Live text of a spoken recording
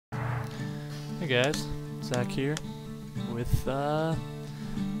Hey guys, Zach here with the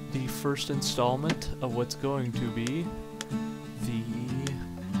first installment of what's going to be the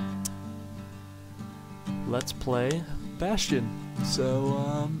Let's Play Bastion.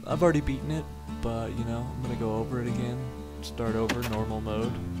 So I've already beaten it, but you know, I'm gonna go over it again, start over, normal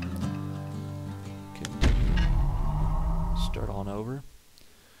mode, continue, start on over,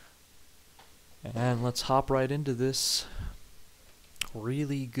 and let's hop right into this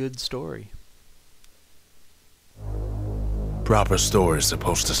really good story. Proper story's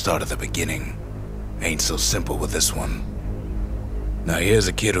supposed to start at the beginning. Ain't so simple with this one. Now here's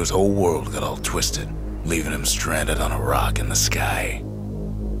a kid whose whole world got all twisted, leaving him stranded on a rock in the sky.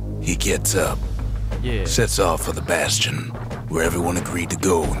 He gets up, sets off for the Bastion, where everyone agreed to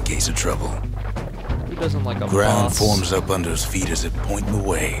go in case of trouble. Who doesn't like a Ground boss? forms up under his feet as it pointing the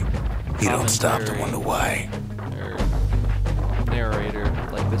way. He don't stop to wonder why. Narrator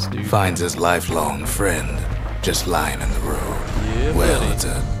like this dude. Finds his lifelong friend just lying in the road. Yeah, well, buddy. it's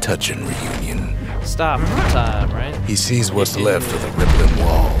a touching reunion. Stop time, right? He sees what's left of the rippling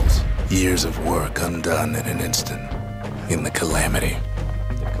walls. Years of work undone in an instant. In the calamity.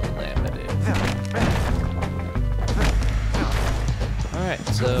 The calamity. Alright,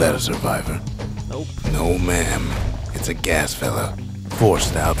 so... That a survivor? Nope. No, ma'am. It's a gas fella.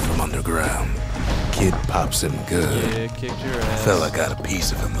 Forced out from underground. Kid pops him good. Yeah, kicked your ass. Fella got a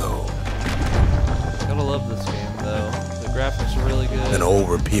piece of him, though. Gotta love this game, though. The graphics are really good. An old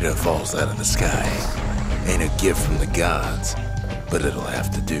repeater falls out of the sky. Ain't a gift from the gods, but it'll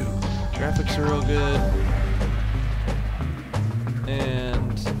have to do. Graphics are real good.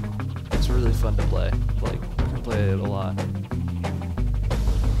 And it's really fun to play. Like, I play it a lot.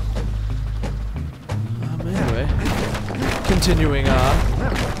 Anyway, continuing on.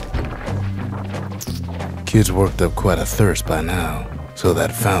 Kid's worked up quite a thirst by now, so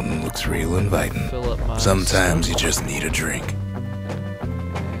that fountain looks real inviting. Fill up my Sometimes you stomach. just need a drink.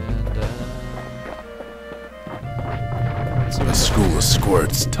 And, A school of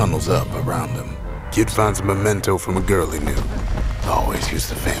squirts tunnels up around him. Kid finds a memento from a girl he knew. Always used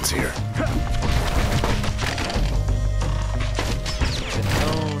to fancy her.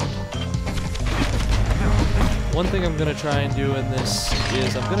 One thing I'm gonna try and do in this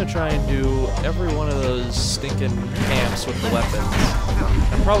is I'm gonna try and do every one of those stinking camps with the weapons.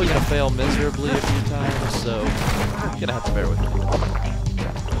 I'm probably gonna fail miserably a few times, so you're gonna have to bear with me.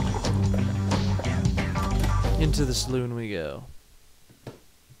 Into the saloon we go.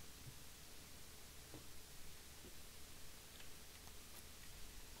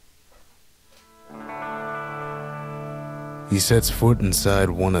 He sets foot inside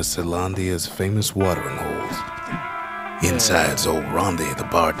one of Celandia's famous watering holes. Inside's old Rondi, the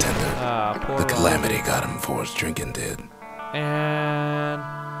bartender. Poor The calamity Rondi. got him before his drinking did. And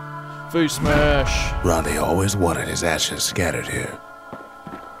face smash. Rondi always wanted his ashes scattered here.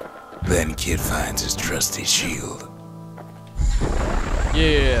 Then Kid finds his trusty shield.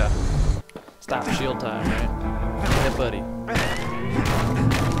 Yeah. Stop shield time, right? Yeah, buddy.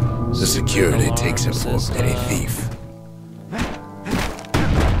 The security Alarm takes him for a petty system. thief.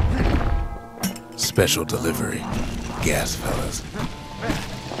 Special delivery. Gas fellas.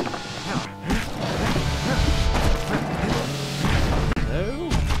 No.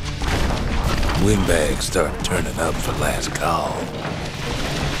 Windbags start turning up for last call.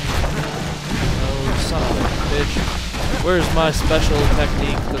 Oh, son of a bitch. Where's my special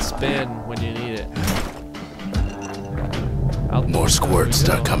technique to spin when you need it? Out More the squirts we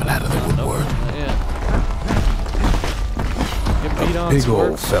start go. coming out of the woodwork. Yeah. Get beat on Big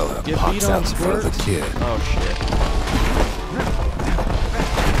old squirts. fella Get pops beat out on in front of the squirts. kid. Oh shit.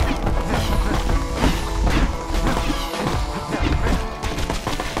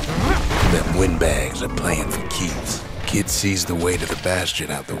 Them windbags are playing for keeps. Kid sees the way to the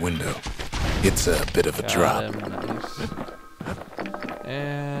Bastion out the window. It's a bit of a drop. Got him, nice.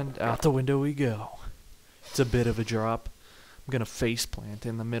 And out the window we go. It's a bit of a drop. I'm gonna face plant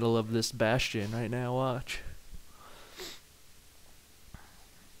in the middle of this bastion right now, watch.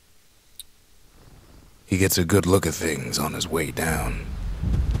 He gets a good look at things on his way down.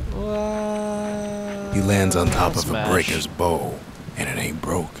 What? He lands on top of Smash. a breaker's bow, and it ain't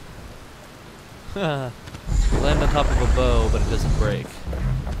broke. Land on top of a bow, but it doesn't break.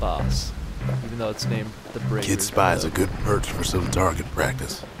 Boss. Even though it's named the Breaker. Kid spies a good perch for some target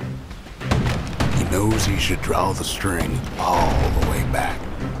practice. He knows he should draw the string all the way back.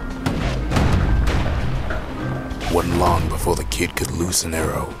 Wasn't long before the kid could loose an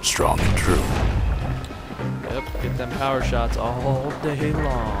arrow, strong and true. Yep, get them power shots all day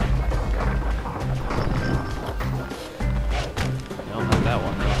long. Don't have that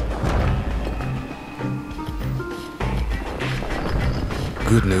one though.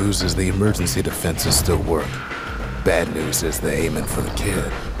 Good news is the emergency defenses still work. Bad news is they're aiming for the kid.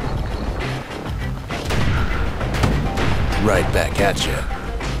 Right back at you.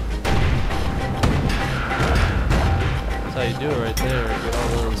 That's how you do it right there. Get all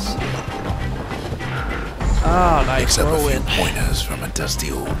those. Ah, nice. Picks up a few Whirlwind. pointers from a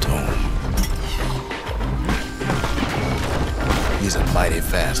dusty old tome. He's a mighty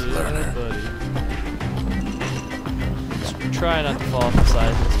fast learner. Buddy. Just try not to fall off the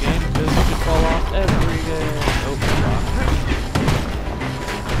side of this game because you can fall off every day.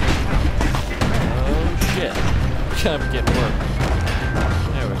 Oh shit. I'm getting work.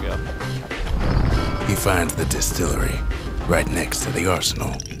 There we go. He finds the distillery right next to the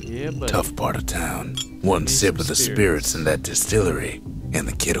arsenal. Yeah, buddy. Tough part of town. One Need sip some of the spirits. spirits in that distillery, and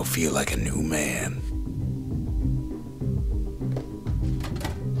the kid'll feel like a new man.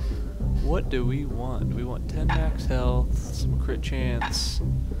 What do we want? Do we want 10 max health, some crit chance,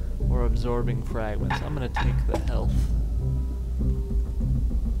 or absorbing fragments? I'm gonna take the health.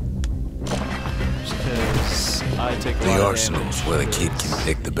 Just because I take a lot The of arsenal's damage. where the kid can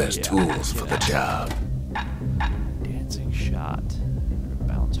pick the best Yeah, tools for the job. Dancing shot.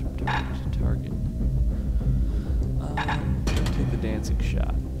 Bounce from target to target. I'm gonna take the dancing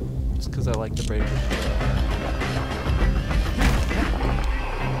shot. Just because I like the break.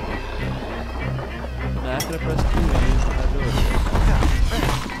 Not gonna press 2 and use my ability.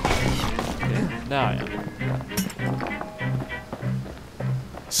 Okay, now I am.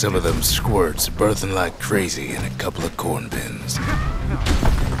 Some of them squirts birthing like crazy in a couple of corn bins.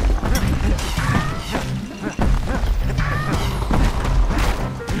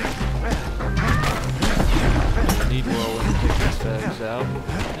 Need whirlwind to take these fags out.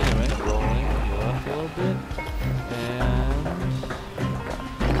 Anyway, rolling left a little bit. And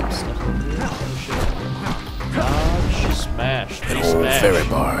stuff over here. Oh shit. Dodge, smash. An Big old smash. ferry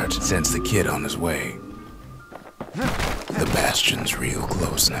barge sends the kid on his way. The Bastion's real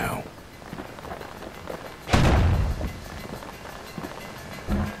close now.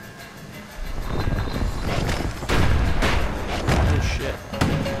 Oh shit.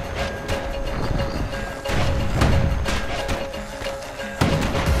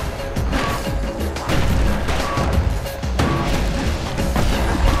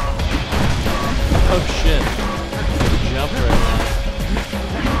 Oh shit. Jump right now.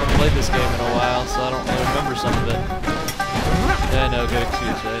 I haven't played this game in a while, so I don't really remember some of it. Yeah, no, good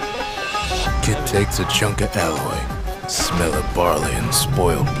excuse, right? Kid takes a chunk of alloy. Smell of barley and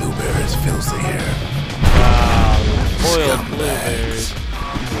spoiled blueberries fills the air. Wow, boiled Scumbags. blueberries.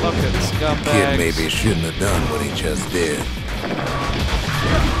 Fucking scumbags. Kid maybe shouldn't have done what he just did.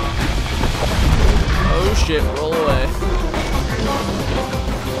 Oh shit, roll away.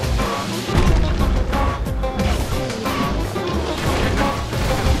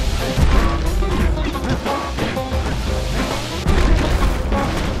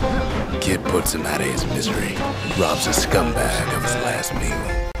 Kid puts him out of his misery. Robs a scumbag of his last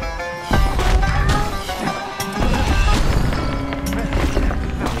meal.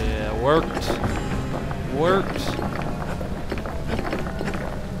 Yeah, worked. Worked.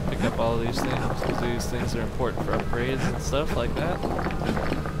 Pick up all of these things because these things are important for upgrades and stuff like that.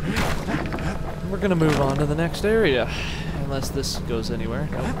 We're gonna move on to the next area. Unless this goes anywhere.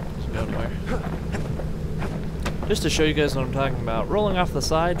 Nope, doesn't go anywhere. Just to show you guys what I'm talking about, rolling off the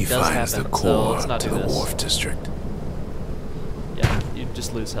side He does finds happen, the so core let's not to do the this. wharf district. Yeah, you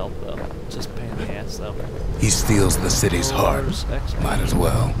just lose health though. Just a pain in the ass though. He steals the city's heart. Cores, XP. Might as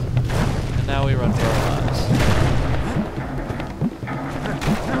well. And now we run for our lives.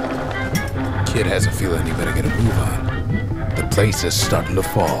 Kid has a feeling he better get a move on. The place is starting to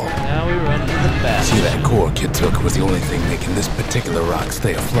fall. Now we run to the Bastion. See, that core Kid took was the only thing making this particular rock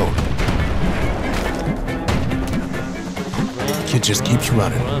stay afloat. Kid just keeps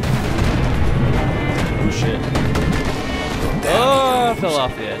running. Run. Oh shit. Down Oh, I he fell goes.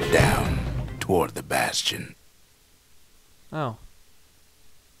 off the edge. Down toward the Bastion. Oh.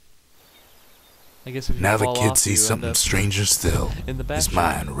 I guess if you Now the fall kid off, sees you something end up stranger still. in the His Bastion.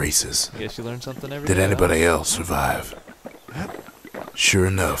 mind races. I guess you learn something every Did day. anybody else survive? Sure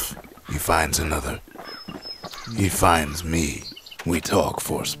enough, he finds another. He finds me. We talk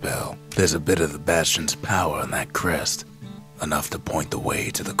for a spell. There's a bit of the Bastion's power in that crest. Enough to point the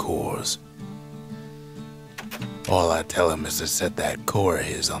way to the cores. All I tell him is to set that core of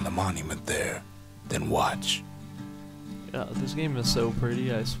his on the monument there. Then watch. Yeah, this game is so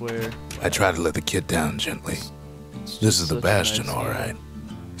pretty, I swear. I try to let the kid down gently. It's This just is the such a Bastion, nice alright.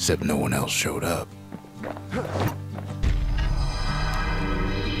 game. Except no one else showed up.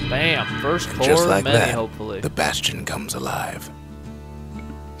 Bam! First core, Just like many, that, hopefully. the Bastion comes alive.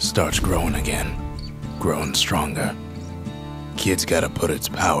 starts growing again, growing stronger. Kid's gotta put its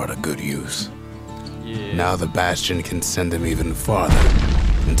power to good use. Yeah. Now the Bastion can send him even farther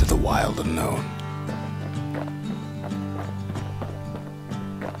into the wild unknown.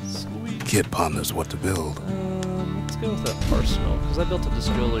 Sweet. Kid ponders what to build. Let's go with that arsenal, because I built a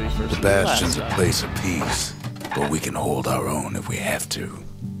distillery first. The Bastion's a place of peace, but we can hold our own if we have to.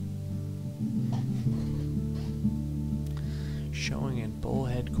 Showing in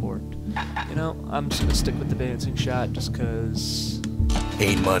Bullhead Court. You know, I'm just gonna stick with the dancing shot just because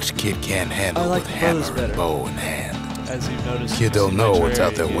Ain't much Kid can't handle I like with the hammer bows and better. bow in hand. as you've noticed. Kid don't know what's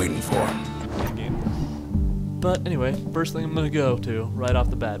out there Yeah. waiting for him. But anyway, first thing I'm gonna go to right off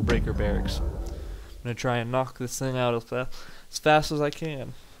the bat, Breaker Barracks. I'm gonna try and knock this thing out as fast as I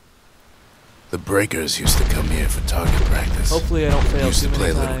can. The Breakers used to come here for target practice. Hopefully I don't fail Used too to play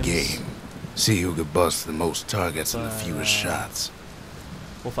many a little times. game. See who could bust the most targets and the fewest shots.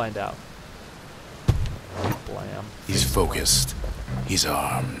 We'll find out. Blam. He's focused. He's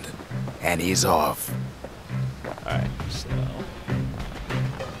armed. And he's off. Alright, so...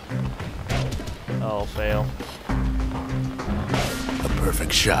 Oh, fail. A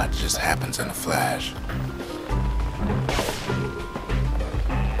perfect shot just happens in a flash.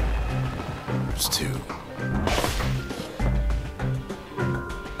 There's two.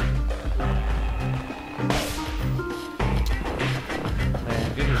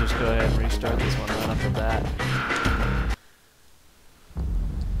 Man, we can just go ahead and restart this one right off the bat.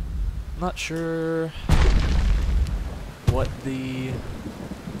 Not sure what the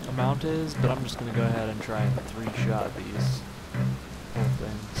amount is, but I'm just gonna go ahead and try and three-shot these whole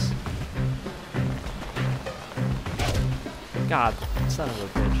things. God, son of a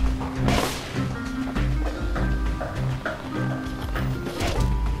bitch.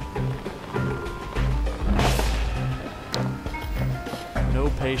 No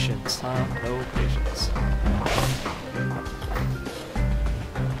patience, huh? No patience.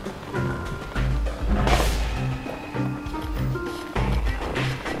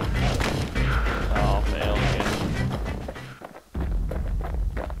 Oh, fail again.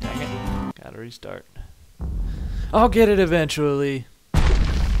 Dang it. Gotta restart. I'll get it eventually.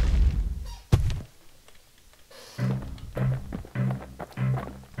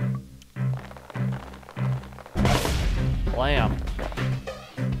 Blam.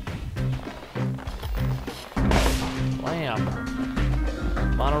 Blam.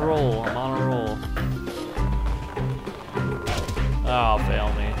 I'm on a roll. I'm on a roll. Oh,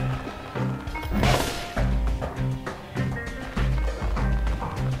 fail me.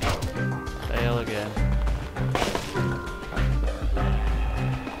 Fail again.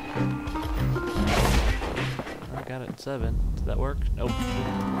 I got it at 7. Did that work? Nope.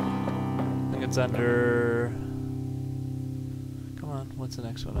 I think it's under... Come on, what's the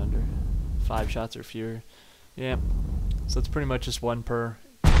next one under? 5 shots or fewer. Yeah. So it's pretty much just one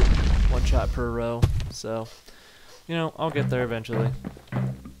shot per row. So, you know, I'll get there eventually.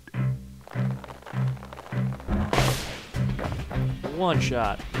 One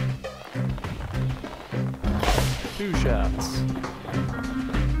shot. 2 shots.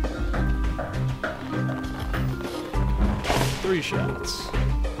 3 shots.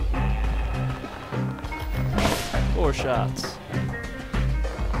 4 shots.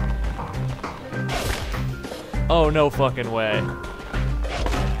 Oh, no fucking way.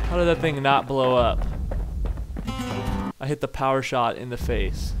 How did that thing not blow up? I hit the power shot in the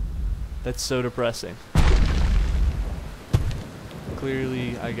face. That's so depressing.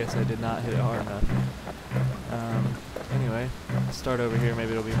 Clearly, I guess I did not hit it hard enough. Anyway, let's start over here.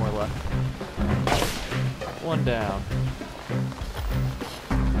 Maybe it'll be more luck. 1 down.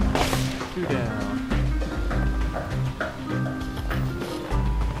 2 down.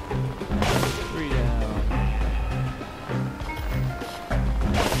 3 down.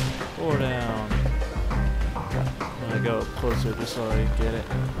 4 down. I'm gonna go closer just so I get it.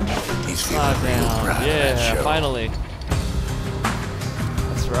 He's feeling 5 real down. proud of that Yeah, show. finally.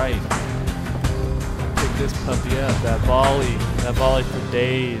 That's right. Pick this puppy up. That volley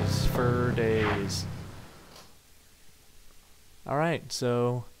for days. Alright,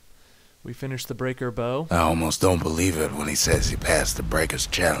 so we finished the breaker bow. I almost don't believe it when he says he passed the Breakers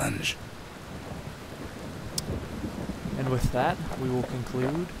challenge. And with that, we will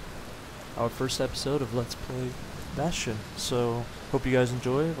conclude our first episode of Let's Play Bastion. So, hope you guys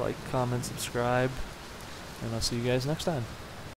enjoy. Like, comment, subscribe, and I'll see you guys next time.